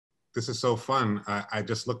this is so fun. I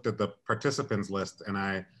just looked at the participants list and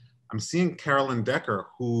I'm seeing Carolyn Decker,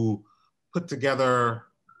 who put together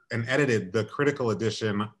and edited the critical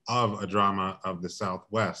edition of A Drama of the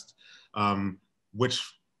Southwest, which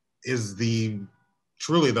is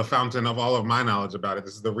truly the fountain of all of my knowledge about it.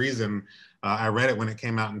 This is the reason I read it when it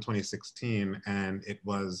came out in 2016, and it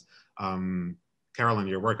was, Carolyn,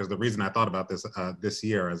 your work is the reason I thought about this this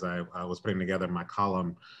year as I was putting together my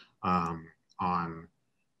column on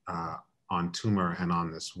Toomer and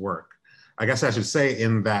on this work. I guess I should say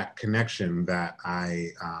in that connection that I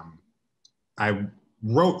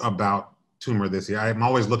wrote about Toomer this year. I'm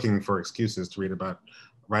always looking for excuses to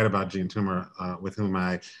write about Jean Toomer, with whom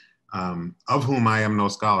of whom I am no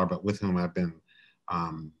scholar, but with whom I've been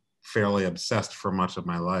fairly obsessed for much of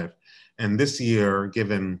my life. And this year,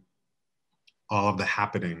 given all of the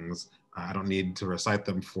happenings, I don't need to recite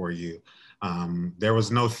them for you. There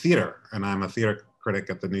was no theater, and I'm a theater critic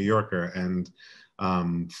at the New Yorker. And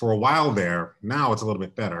for a while there, now it's a little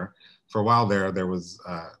bit better. For a while there was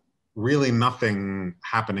really nothing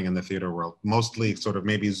happening in the theater world, mostly sort of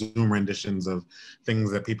maybe Zoom renditions of things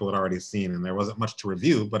that people had already seen, and there wasn't much to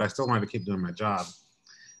review, but I still wanted to keep doing my job.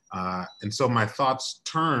 And so my thoughts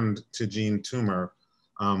turned to Jean Toomer,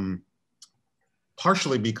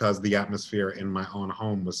 partially because the atmosphere in my own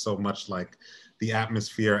home was so much like the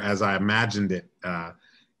atmosphere as I imagined it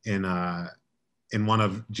in one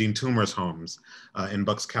of Jean Toomer's homes in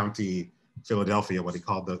Bucks County, Philadelphia, what he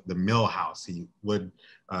called the Mill House. He would,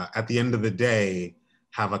 at the end of the day,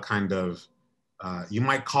 have a kind of, you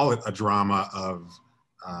might call it a drama of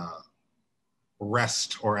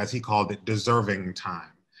rest, or as he called it, deserving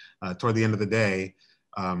time. Toward the end of the day,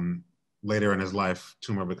 later in his life,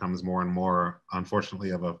 Toomer becomes more and more,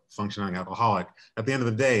 unfortunately, of a functioning alcoholic. At the end of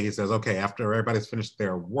the day, he says, okay, after everybody's finished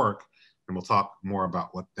their work, and we'll talk more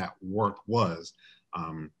about what that work was,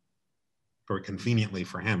 very conveniently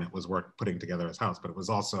for him, it was work putting together his house, but it was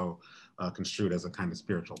also construed as a kind of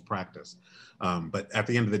spiritual practice. But at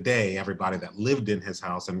the end of the day, everybody that lived in his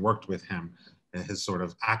house and worked with him, his sort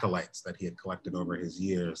of acolytes that he had collected over his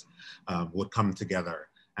years, would come together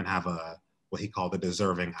and have what he called a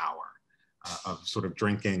deserving hour of sort of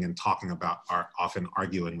drinking and talking about art, often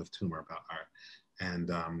arguing with Toomer about art. And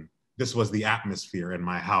this was the atmosphere in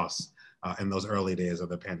my house in those early days of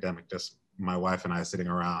the pandemic, just my wife and I sitting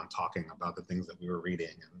around talking about the things that we were reading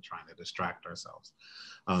and trying to distract ourselves.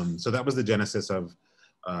 So that was the genesis of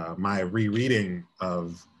my rereading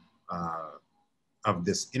of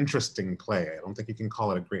this interesting play. I don't think you can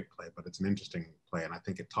call it a great play, but it's an interesting play. And I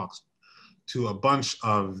think it talks to a bunch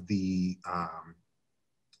of the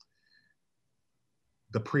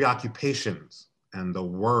preoccupations and the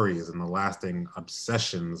worries and the lasting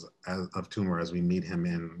obsessions of Toomer as we meet him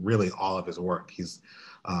in really all of his work. He's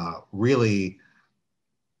really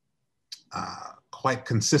quite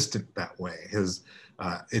consistent that way.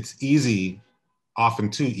 It's easy, often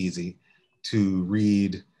too easy, to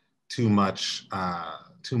read too much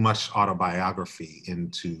autobiography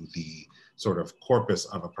into the sort of corpus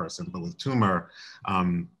of a person. But with Toomer,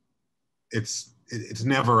 it's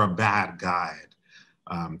never a bad guide.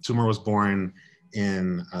 Toomer was born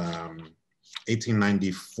in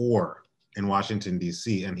 1894 in Washington,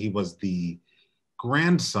 D.C., and he was the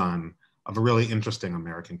grandson of a really interesting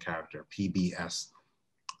American character, PBS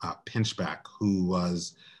Pinchback, who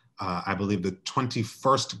was, I believe, the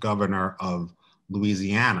 21st governor of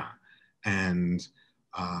Louisiana, and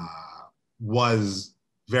was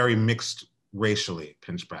very mixed racially.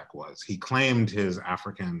 Pinchback was. He claimed his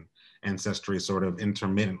African ancestry sort of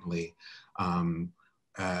intermittently.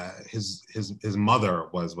 His mother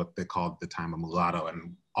was what they called at the time a mulatto,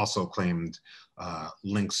 and also claimed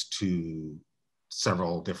links to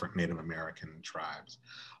several different Native American tribes.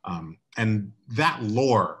 And that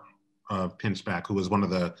lore of Pinchback, who was one of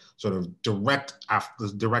the sort of direct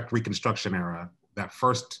Reconstruction era, that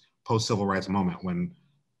first post-civil rights moment when,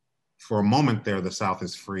 for a moment there, the South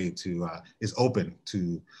is open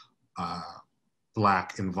to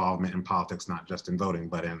Black involvement in politics, not just in voting,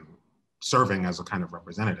 but in serving as a kind of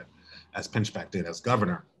representative, as Pinchback did as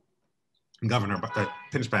governor.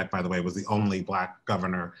 Pinchback, by the way, was the only Black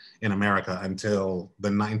governor in America until the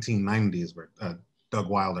 1990s, where Doug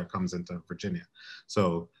Wilder comes into Virginia.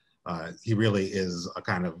 So he really is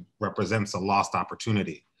represents a lost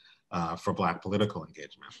opportunity for Black political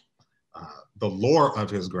engagement. The lore of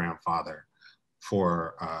his grandfather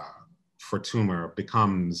for Toomer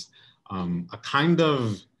becomes a kind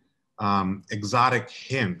of exotic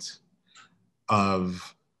hint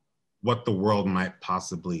of what the world might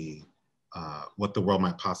possibly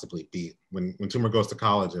be. When Toomer goes to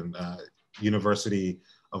college in University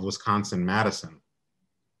of Wisconsin-Madison,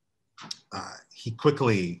 he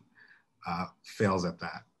quickly fails at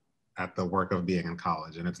that, at the work of being in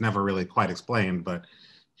college. And it's never really quite explained, but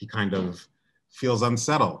he kind of feels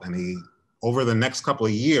unsettled. And he, over the next couple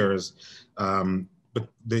of years, but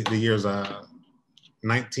the years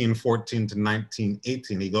 1914 to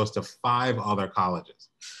 1918, he goes to 5 other colleges.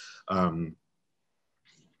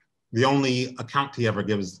 The only account he ever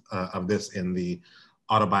gives of this in the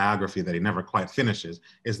autobiography that he never quite finishes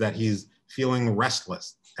is that he's feeling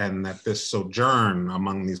restless, and that this sojourn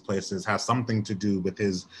among these places has something to do with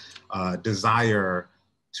his desire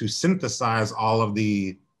to synthesize all of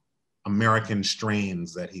the American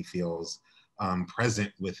strains that he feels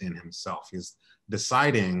present within himself. He's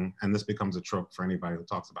deciding, and this becomes a trope for anybody who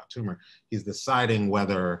talks about Toomer, he's deciding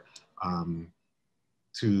whether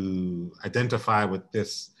to identify with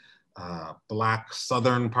this Black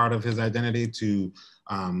Southern part of his identity, to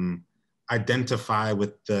identify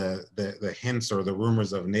with the hints or the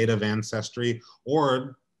rumors of Native ancestry,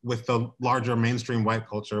 or with the larger mainstream white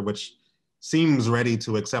culture, which seems ready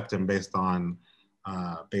to accept him based on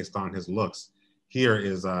his looks. Here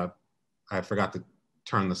is, I forgot to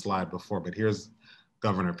turn the slide before, but here's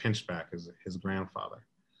Governor Pinchback, his grandfather.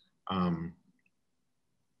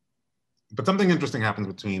 But something interesting happens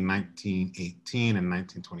between 1918 and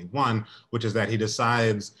 1921, which is that he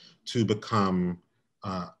decides to become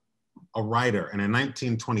a writer. And in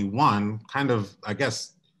 1921, kind of, I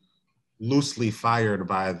guess, loosely fired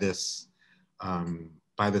by this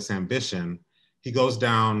ambition, he goes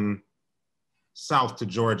down south to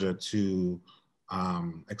Georgia to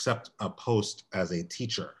accept a post as a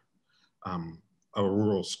teacher, a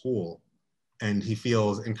rural school. And he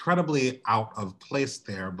feels incredibly out of place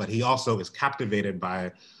there, but he also is captivated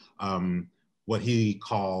by what he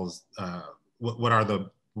calls, what are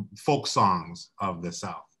the folk songs of the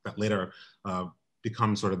South that later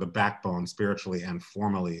become sort of the backbone spiritually and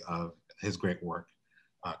formally of his great work,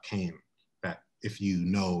 Cain. That if you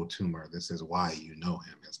know Toomer, this is why you know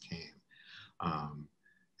him as Cain.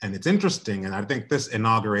 And it's interesting, and I think this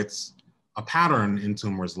inaugurates a pattern in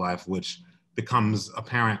Toomer's life, which becomes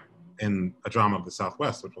apparent in A Drama of the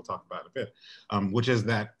Southwest, which we'll talk about a bit, which is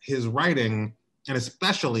that his writing, and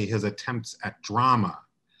especially his attempts at drama,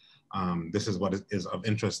 this is what is of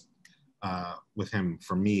interest with him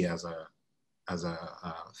for me as a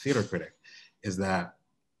theater critic, is that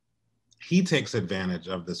he takes advantage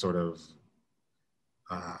of the sort of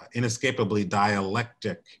inescapably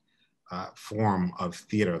dialectic form of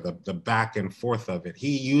theater, the back and forth of it.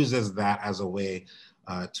 He uses that as a way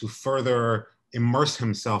to further immerse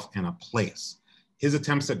himself in a place. His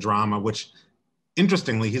attempts at drama, which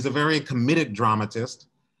interestingly, he's a very committed dramatist,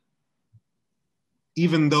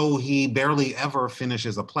 even though he barely ever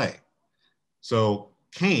finishes a play. So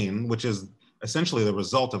Cain, which is essentially the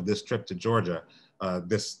result of this trip to Georgia,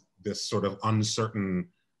 this sort of uncertain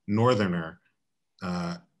northerner,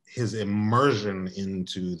 his immersion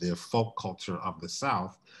into the folk culture of the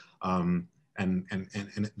South, and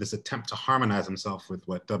this attempt to harmonize himself with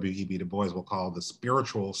what W.E.B. Du Bois will call the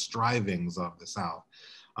spiritual strivings of the South.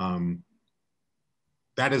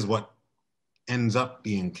 That is what ends up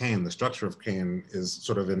being Cain. The structure of Cain is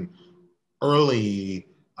sort of an early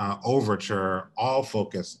overture, all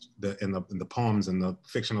focused in the poems and the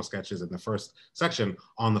fictional sketches in the first section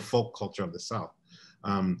on the folk culture of the South.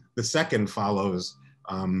 The second follows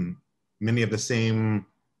many of the same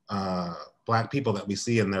Black people that we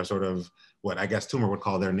see in their sort of, what I guess Toomer would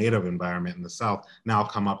call their native environment in the South, now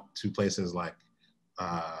come up to places like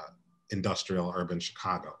industrial urban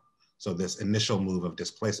Chicago. So this initial move of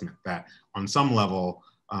displacement that on some level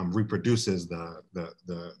reproduces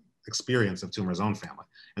the experience of Toomer's own family.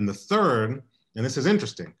 And the third, and this is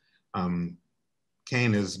interesting,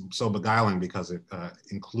 Cain is so beguiling because it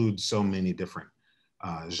includes so many different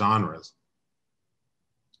genres.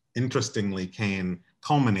 Interestingly, Cain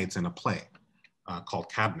culminates in a play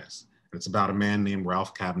called Cadmus. It's about a man named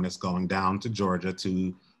Ralph Cadmus going down to Georgia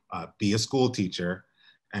to be a school teacher,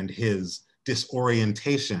 and his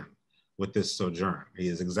disorientation with this sojourn. He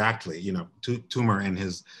is exactly, Toomer in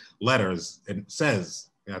his letters, it says,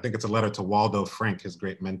 I think it's a letter to Waldo Frank, his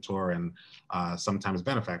great mentor and sometimes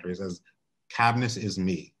benefactor. He says, Cadmus is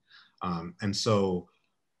me. And so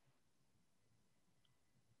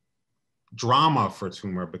drama for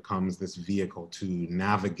Toomer becomes this vehicle to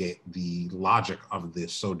navigate the logic of the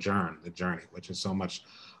sojourn, the journey, which is so much,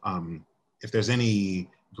 if there's any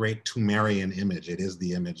great Toomerian image, it is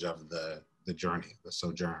the image of the journey, the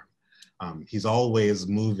sojourn. He's always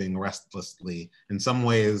moving restlessly. In some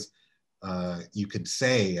ways, you could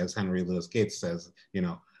say, as Henry Louis Gates says,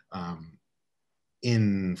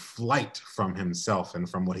 in flight from himself and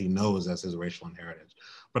from what he knows as his racial heritage.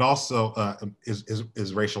 but also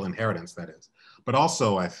is racial inheritance, that is. But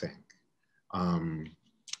also, I think,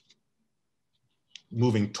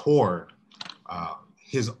 moving toward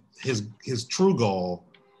his true goal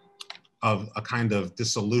of a kind of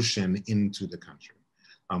dissolution into the country.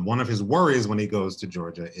 One of his worries when he goes to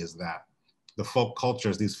Georgia is that the folk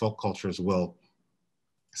cultures, these folk cultures will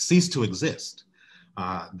cease to exist,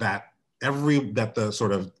 that the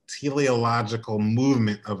sort of teleological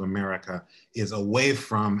movement of America is away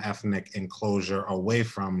from ethnic enclosure, away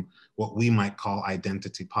from what we might call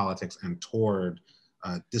identity politics, and toward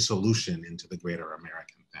dissolution into the greater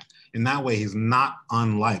American thing. In that way, he's not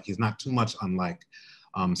too much unlike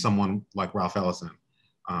someone like Ralph Ellison,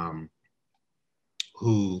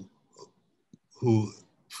 who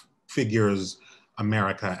figures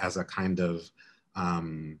America as a kind of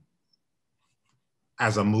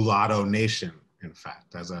as a mulatto nation, in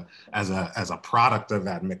fact, as a product of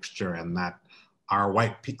that mixture, and that our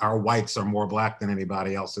whites are more black than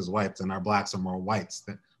anybody else's whites, and our blacks are more white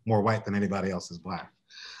than anybody else's black.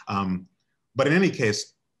 But in any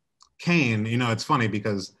case, Kane, it's funny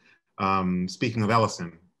because speaking of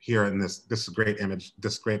Ellison, here in this great image,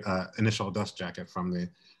 this great initial dust jacket from the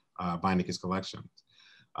Beinecke's collection,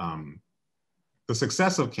 the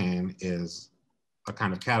success of Kane is a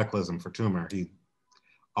kind of cataclysm for Toomer. He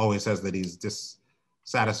always says that he's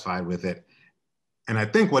dissatisfied with it. And I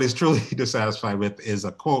think what he's truly dissatisfied with is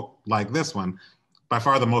a quote like this one: by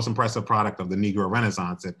far the most impressive product of the Negro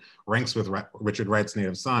Renaissance. It ranks with Richard Wright's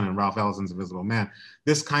Native Son and Ralph Ellison's Invisible Man.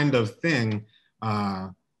 This kind of thing,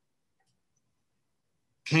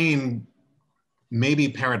 Kane, maybe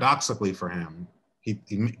paradoxically for him,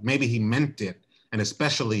 maybe he meant it, and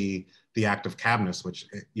especially the act of Cabness, which,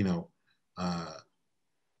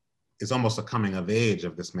 is almost a coming of age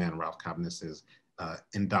of this man, Ralph Cabness's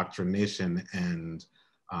indoctrination and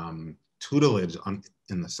tutelage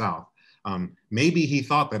in the South. Maybe he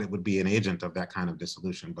thought that it would be an agent of that kind of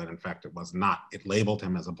dissolution, but in fact it was not. It labeled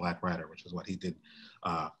him as a black writer, which is what he did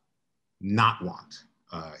not want.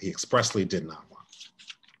 He expressly did not want.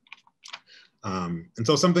 And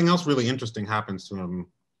so something else really interesting happens to him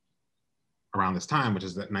around this time, which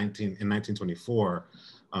is that in 1924,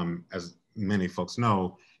 as many folks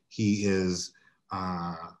know, he is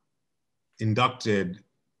falls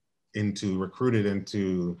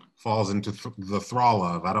into the thrall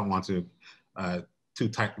of, I don't want to too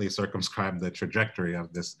tightly circumscribe the trajectory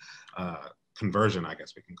of this conversion, I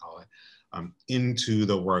guess we can call it, into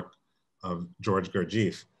the work of George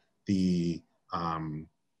Gurdjieff, the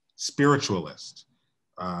spiritualist,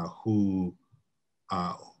 whose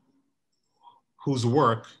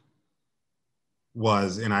work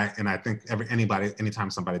was, and I think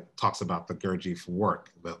anytime somebody talks about the Gurdjieff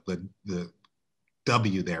work, the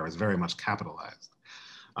W there is very much capitalized,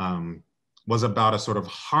 was about a sort of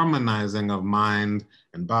harmonizing of mind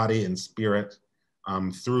and body and spirit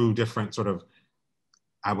through different sort of,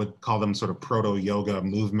 I would call them sort of proto-yoga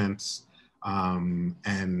movements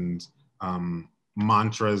and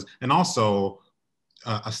mantras, and also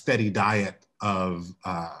a steady diet of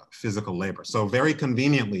physical labor. So very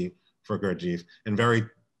conveniently for Gurdjieff, and very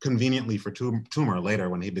conveniently for Toomer later,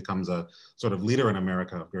 when he becomes a sort of leader in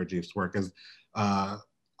America of Gurdjieff's work, is a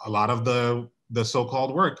lot of the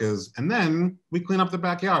so-called work is, and then we clean up the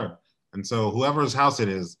backyard. And so whoever's house it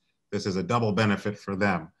is, this is a double benefit for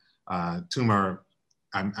them. Toomer,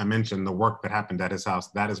 I mentioned the work that happened at his house.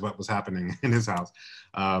 That is what was happening in his house.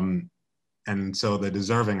 And so the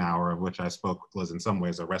deserving hour of which I spoke was in some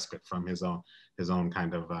ways a respite from his own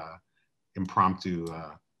kind of impromptu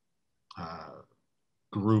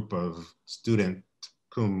group of student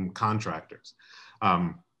cum contractors.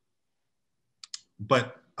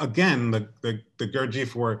 But again, the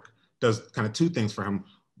Gurdjieff work does kind of two things for him.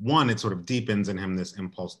 One, it sort of deepens in him this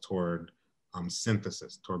impulse toward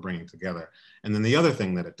synthesis, toward bringing together. And then the other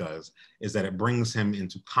thing that it does is that it brings him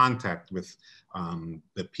into contact with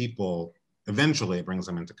the people. Eventually it brings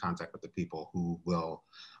him into contact with the people who will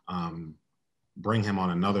bring him on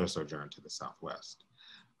another sojourn to the Southwest.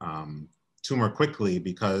 Toomer quickly,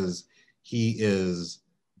 because he is,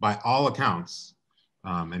 by all accounts,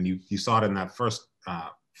 and you saw it in that first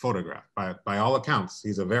photograph, by all accounts,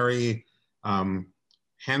 he's a very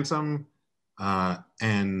handsome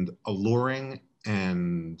and alluring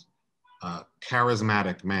and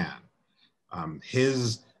charismatic man.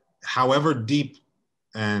 However deep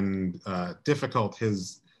and difficult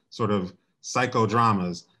his sort of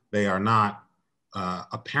psychodramas, they are not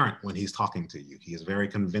apparent when he's talking to you. He is very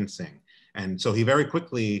convincing. And so he very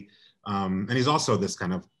quickly, and he's also this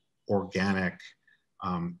kind of organic,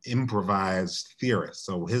 improvised theorist.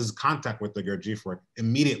 So his contact with the Gurdjieff work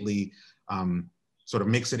immediately sort of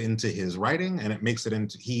makes it into his writing, and it makes it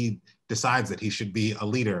into, he decides that he should be a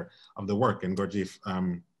leader of the work. And Gurdjieff,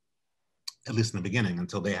 at least in the beginning,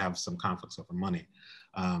 until they have some conflicts over money,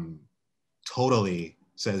 totally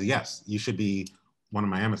says, yes, you should be one of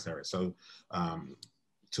my emissaries. So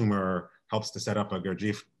Toomer helps to set up a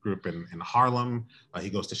Gurdjieff group in Harlem. He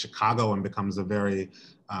goes to Chicago and becomes a very,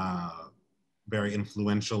 very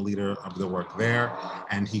influential leader of the work there.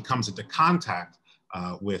 And he comes into contact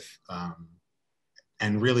with,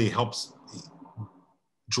 and really helps,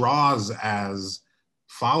 draws as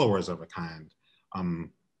followers of a kind,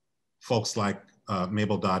 folks like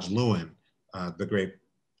Mabel Dodge Lewin, the great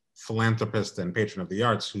philanthropist and patron of the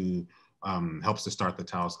arts, who helps to start the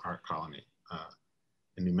Taos Art Colony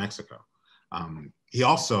in New Mexico. He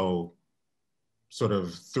also, sort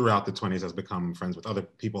of throughout the 20s, has become friends with other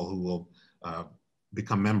people who will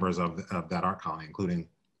become members of that art colony, including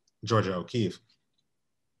Georgia O'Keeffe.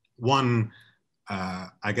 One,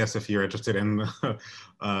 I guess if you're interested in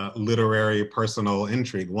literary personal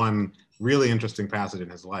intrigue, one really interesting passage in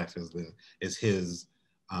his life is his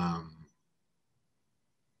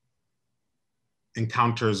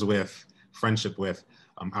encounters with, friendship with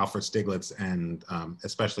Alfred Stieglitz and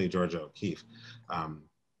especially Georgia O'Keeffe.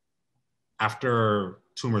 After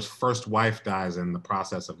Toomer's first wife dies in the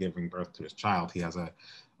process of giving birth to his child, he has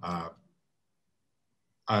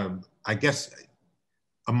I guess,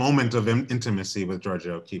 a moment of intimacy with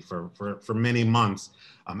Georgia O'Keeffe for many months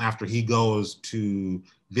after he goes to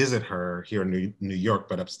visit her here in New York,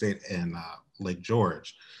 but upstate in Lake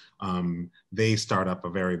George. They start up a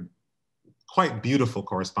very quite beautiful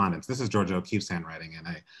correspondence. This is Georgia O'Keeffe's handwriting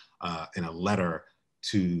in a letter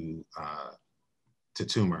to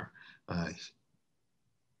Toomer.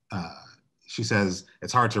 She says,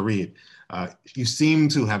 it's hard to read. You seem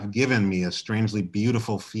to have given me a strangely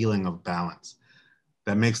beautiful feeling of balance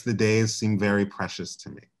that makes the days seem very precious to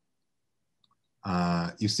me.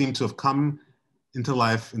 You seem to have come into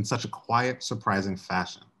life in such a quiet, surprising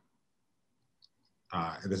fashion.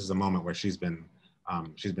 This is a moment where she's been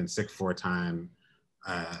sick for a time,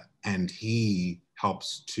 and he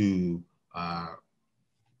helps to,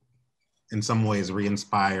 in some ways,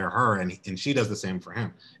 re-inspire her, and she does the same for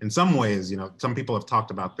him. In some ways, some people have talked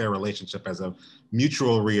about their relationship as a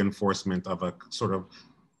mutual reinforcement of a sort of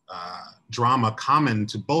drama common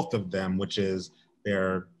to both of them, which is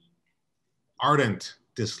their ardent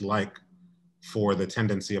dislike for the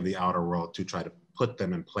tendency of the outer world to try to put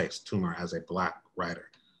them in place. Toomer as a Black writer,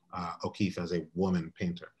 O'Keeffe as a woman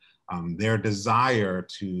painter. Their desire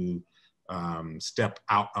to step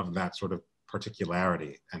out of that sort of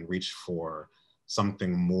particularity and reach for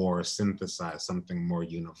something more synthesized, something more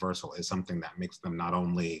universal, is something that makes them not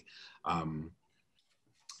only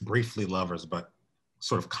briefly lovers, but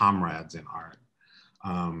sort of comrades in art.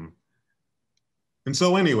 And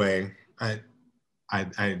so anyway, I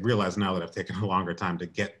realize now that I've taken a longer time to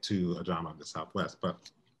get to A Drama of the Southwest, but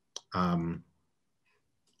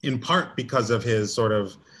in part because of his sort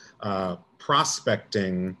of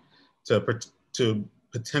prospecting to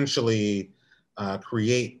potentially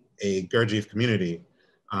create a Gurdjieff community,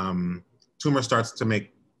 Toomer starts to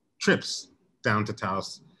make trips down to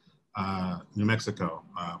Taos, New Mexico,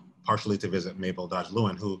 partially to visit Mabel Dodge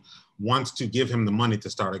Lewin, who wants to give him the money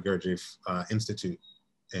to start a Gurdjieff Institute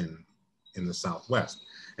in the Southwest.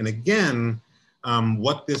 And again,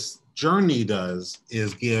 what this journey does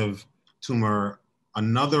is give Toomer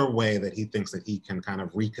another way that he thinks that he can kind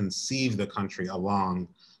of reconceive the country along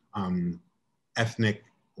ethnic,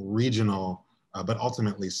 regional, but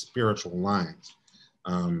ultimately spiritual lines.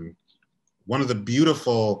 One of the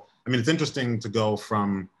beautiful, it's interesting to go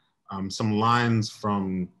from some lines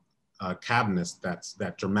from Cabness, that's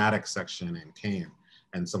that dramatic section in Cain,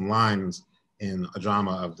 and some lines in A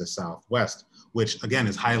Drama of the Southwest, which again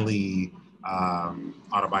is highly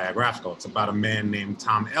autobiographical. It's about a man named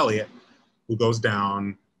Tom Elliott who goes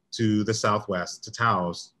down to the Southwest, to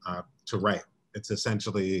Taos, to write. It's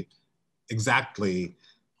essentially exactly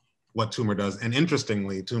what Toomer does. And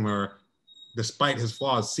interestingly, Toomer, despite his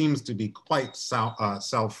flaws, seems to be quite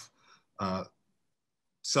self-aware.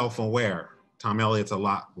 Tom Elliott's a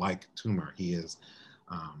lot like Toomer. He is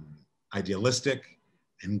idealistic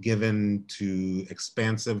and given to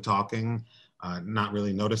expansive talking, not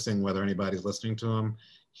really noticing whether anybody's listening to him.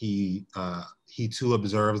 He too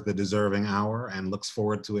observes the deserving hour and looks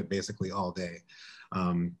forward to it basically all day.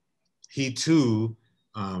 He too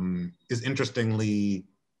is interestingly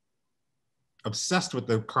obsessed with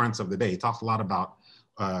the currents of the day. He talks a lot about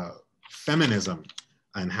feminism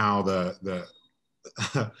and how the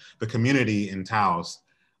community in Taos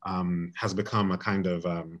has become a kind of,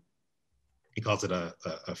 he calls it a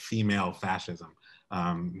female fascism,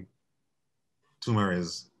 Toomer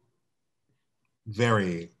is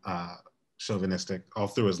very chauvinistic all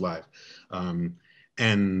through his life.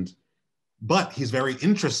 But he's very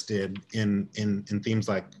interested in themes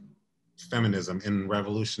like feminism, in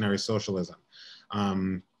revolutionary socialism.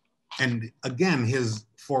 And again, his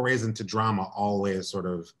forays into drama always sort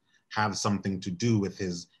of have something to do with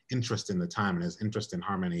his interest in the time and his interest in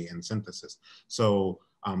harmony and synthesis. So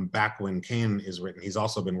back when Cain is written, he's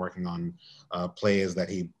also been working on plays that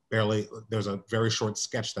he barely, there's a very short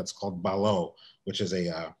sketch that's called Ballot, which is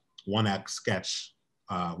a one-act sketch,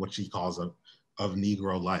 which he calls of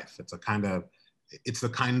Negro life. It's the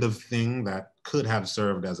kind of thing that could have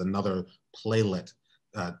served as another playlet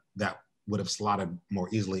that would have slotted more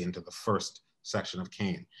easily into the first section of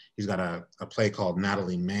Cain. He's got a play called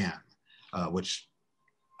Natalie Mann, which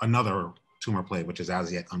another Toomer play, which is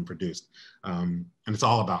as yet unproduced. And it's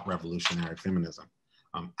all about revolutionary feminism.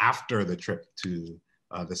 After the trip to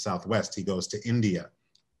the Southwest, he goes to India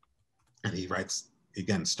and he writes,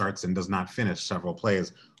 again, starts and does not finish several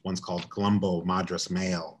plays. One's called Colombo Madras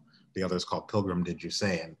Mail. The other is called Pilgrim Did You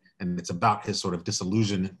Say? And it's about his sort of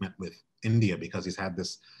disillusionment with India because he's had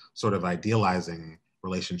this sort of idealizing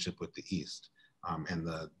relationship with the East and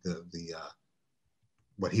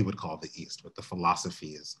what he would call the East, with the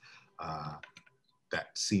philosophies that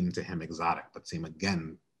seem to him exotic, but seem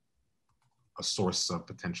again a source of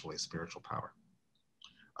potentially spiritual power.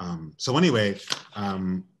 So anyway,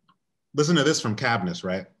 listen to this from Cabness,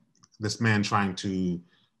 right? This man trying to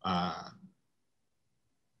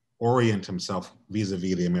orient himself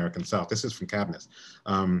vis-a-vis the American South. This is from Cabness.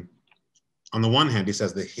 On the one hand, he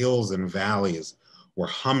says the hills and valleys were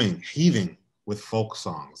humming, heaving with folk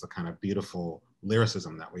songs, the kind of beautiful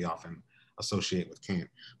lyricism that we often associate with Cain.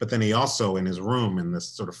 But then he also, in his room, in this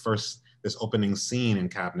sort of this opening scene in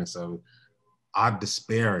Cabness of odd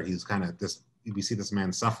despair, he's kind of we see this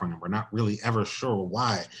man suffering and we're not really ever sure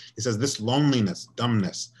why. He says, this loneliness,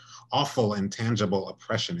 dumbness, awful and tangible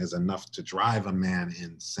oppression is enough to drive a man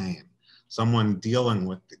insane. Someone dealing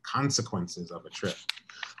with the consequences of a trip.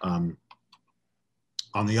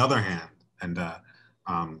 On the other hand, and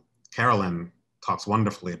Carolyn talks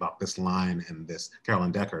wonderfully about this line in this,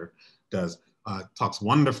 Carolyn Decker talks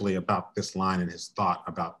wonderfully about this line in his thought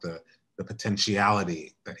about the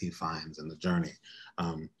potentiality that he finds in the journey.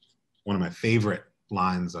 One of my favorite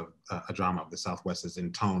lines of a drama of the Southwest is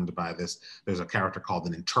intoned by this. There's a character called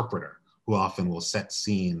an interpreter who often will set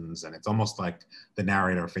scenes, and it's almost like the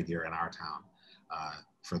narrator figure in our town,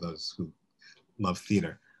 for those who love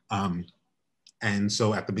theater. And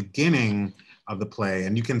so at the beginning of the play,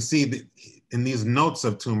 and you can see that in these notes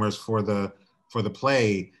of Toomer's for the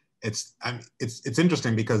play, it's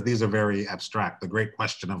interesting because these are very abstract. The great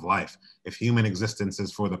question of life. If human existence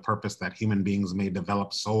is for the purpose that human beings may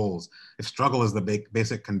develop souls, if struggle is the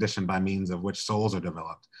basic condition by means of which souls are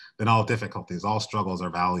developed, then all difficulties, all struggles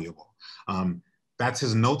are valuable. That's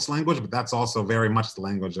his notes language, but that's also very much the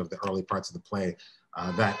language of the early parts of the play.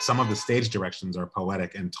 That some of the stage directions are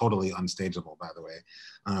poetic and totally unstageable, by the way.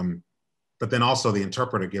 But then also the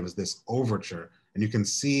interpreter gives this overture, and you can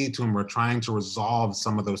see Toomer trying to resolve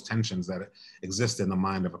some of those tensions that exist in the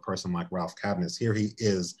mind of a person like Ralph Cabness. Here he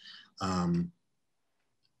is on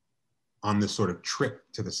this sort of trip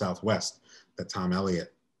to the Southwest that Tom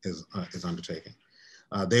Elliott is undertaking.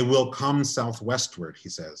 They will come southwestward, he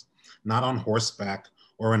says, not on horseback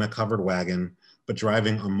or in a covered wagon, but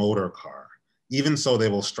driving a motor car. Even so, they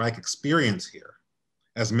will strike experience here,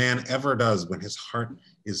 as man ever does when his heart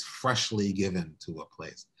is freshly given to a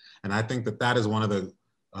place. And I think that that is one of the,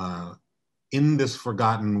 in this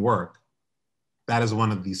forgotten work, that is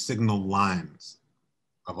one of the signal lines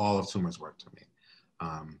of all of Toomer's work to me.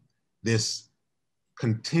 This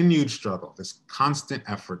continued struggle, this constant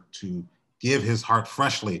effort to give his heart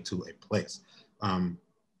freshly to a place.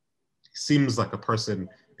 Seems like a person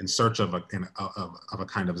in search of a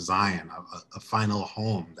kind of Zion, a final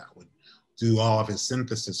home that would do all of his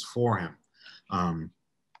synthesis for him.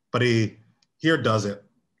 But he here does it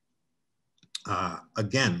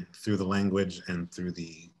again through the language and through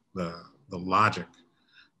the logic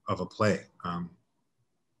of a play.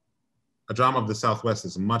 A drama of the Southwest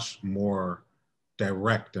is much more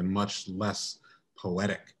direct and much less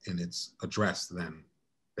poetic in its address than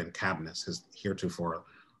Cabness, his heretofore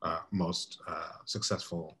most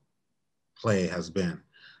successful play has been.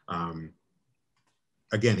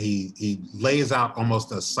 Again, he lays out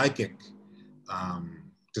almost a psychic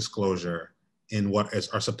disclosure in what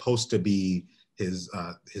are supposed to be his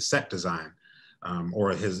set design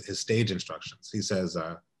or his stage instructions. He says,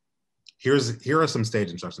 here are some stage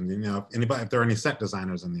instructions. You know, if there are any set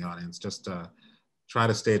designers in the audience, just try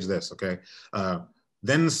to stage this, okay?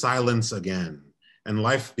 Then silence again, and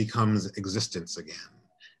life becomes existence again.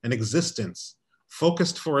 And existence,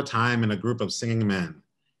 focused for a time in a group of singing men,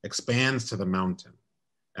 expands to the mountain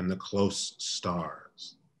and the close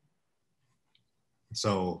stars.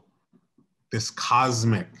 So this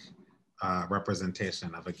cosmic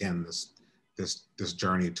representation of, again, this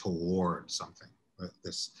journey toward something,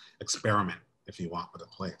 this experiment, if you want, with a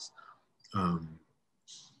place.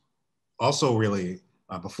 Also, really,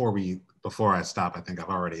 before I stop, I think I've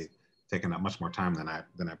already taken up much more time than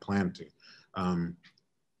I planned to.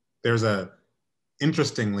 There's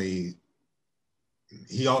interestingly,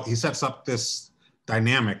 he sets up this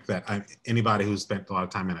dynamic that anybody who's spent a lot of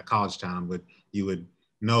time in a college town you would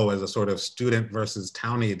know as a sort of student versus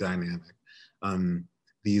townie dynamic.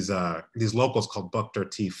 These locals called Buchter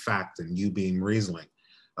T. Fact and U. Beam Riesling,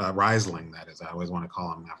 that is. I always want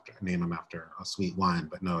to name him after a sweet wine,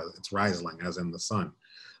 but no, it's Riesling, as in the sun.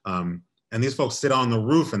 And these folks sit on the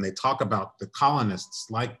roof and they talk about the colonists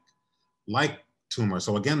like Toomer.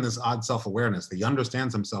 So again, this odd self-awareness. He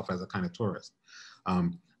understands himself as a kind of tourist.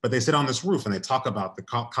 But they sit on this roof and they talk about the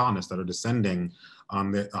colonists that are descending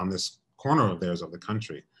on this corner of theirs of the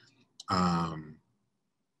country.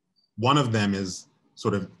 One of them is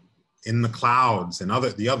sort of in the clouds, and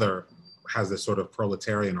the other has this sort of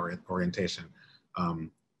proletarian orientation.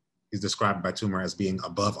 He's described by Toomer as being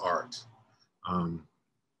above art.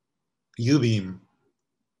 U-Beam,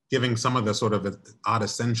 giving some of the sort of odd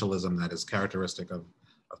essentialism that is characteristic of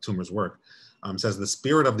Toomer's work, says the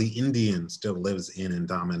spirit of the Indian still lives in and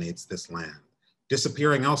dominates this land.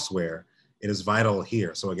 Disappearing elsewhere, it is vital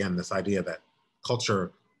here. So again, this idea that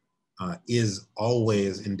culture is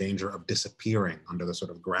always in danger of disappearing under the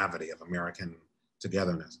sort of gravity of American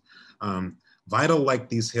togetherness. Vital like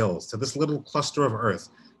these hills, to this little cluster of earth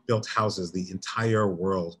built houses, the entire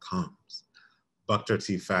world comes. Buchter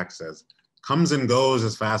T. Fact says, comes and goes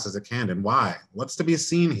as fast as it can. And why? What's to be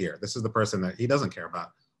seen here? This is the person that he doesn't care about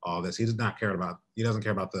all this. He doesn't care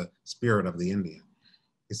about the spirit of the Indian.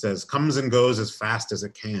 He says, comes and goes as fast as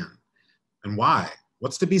it can. And why?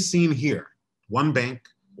 What's to be seen here? One bank,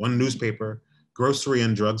 one newspaper, grocery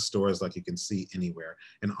and drug stores like you can see anywhere,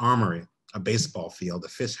 an armory, a baseball field, a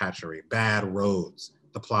fish hatchery, bad roads,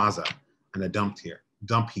 the plaza, and a dump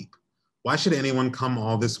heap. Why should anyone come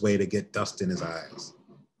all this way to get dust in his eyes?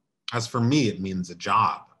 As for me, it means a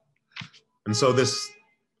job. And so this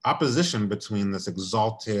opposition between this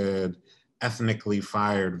exalted, ethnically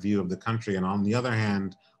fired view of the country, and on the other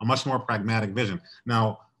hand, a much more pragmatic vision.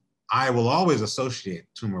 Now, I will always associate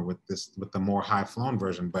Toomer with the more high-flown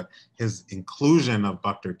version, but his inclusion of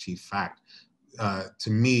Buchter T. Fact to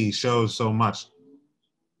me shows so much,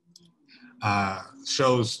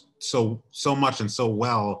 shows so much and so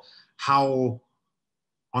well how,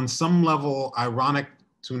 on some level, ironic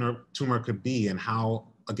Toomer could be, and how,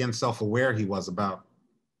 again, self-aware he was about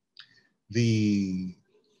the,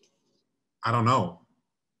 I don't know,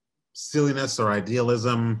 silliness or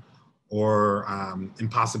idealism or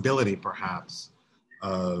impossibility, perhaps,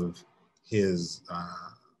 of his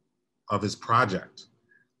project.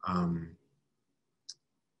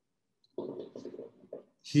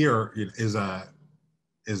 Here is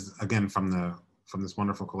again from this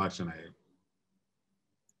wonderful collection.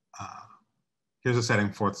 Here's a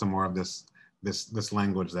setting forth some more of this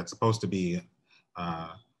language that's supposed to be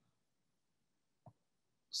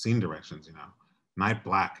scene directions, you know. Night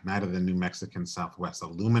black, night of the New Mexican Southwest, a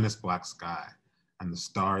luminous black sky, and the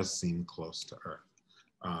stars seem close to Earth.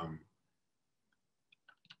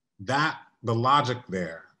 The logic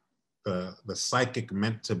there, the psychic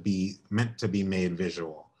meant to be made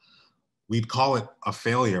visual. We'd call it a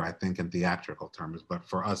failure, I think, in theatrical terms, but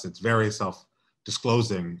for us, it's very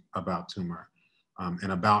self-disclosing about Toomer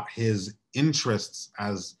and about his interests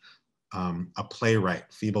as a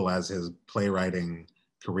playwright, feeble as his playwriting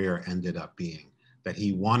career ended up being, that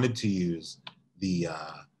he wanted to use the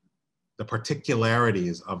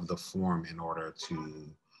particularities of the form in order to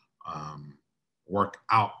work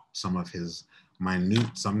out some of his minute,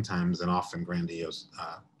 sometimes and often grandiose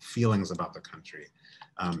feelings about the country,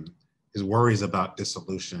 his worries about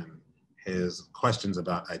dissolution, his questions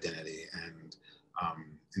about identity, and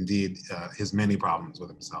indeed his many problems with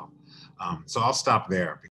himself. So I'll stop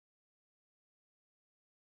there.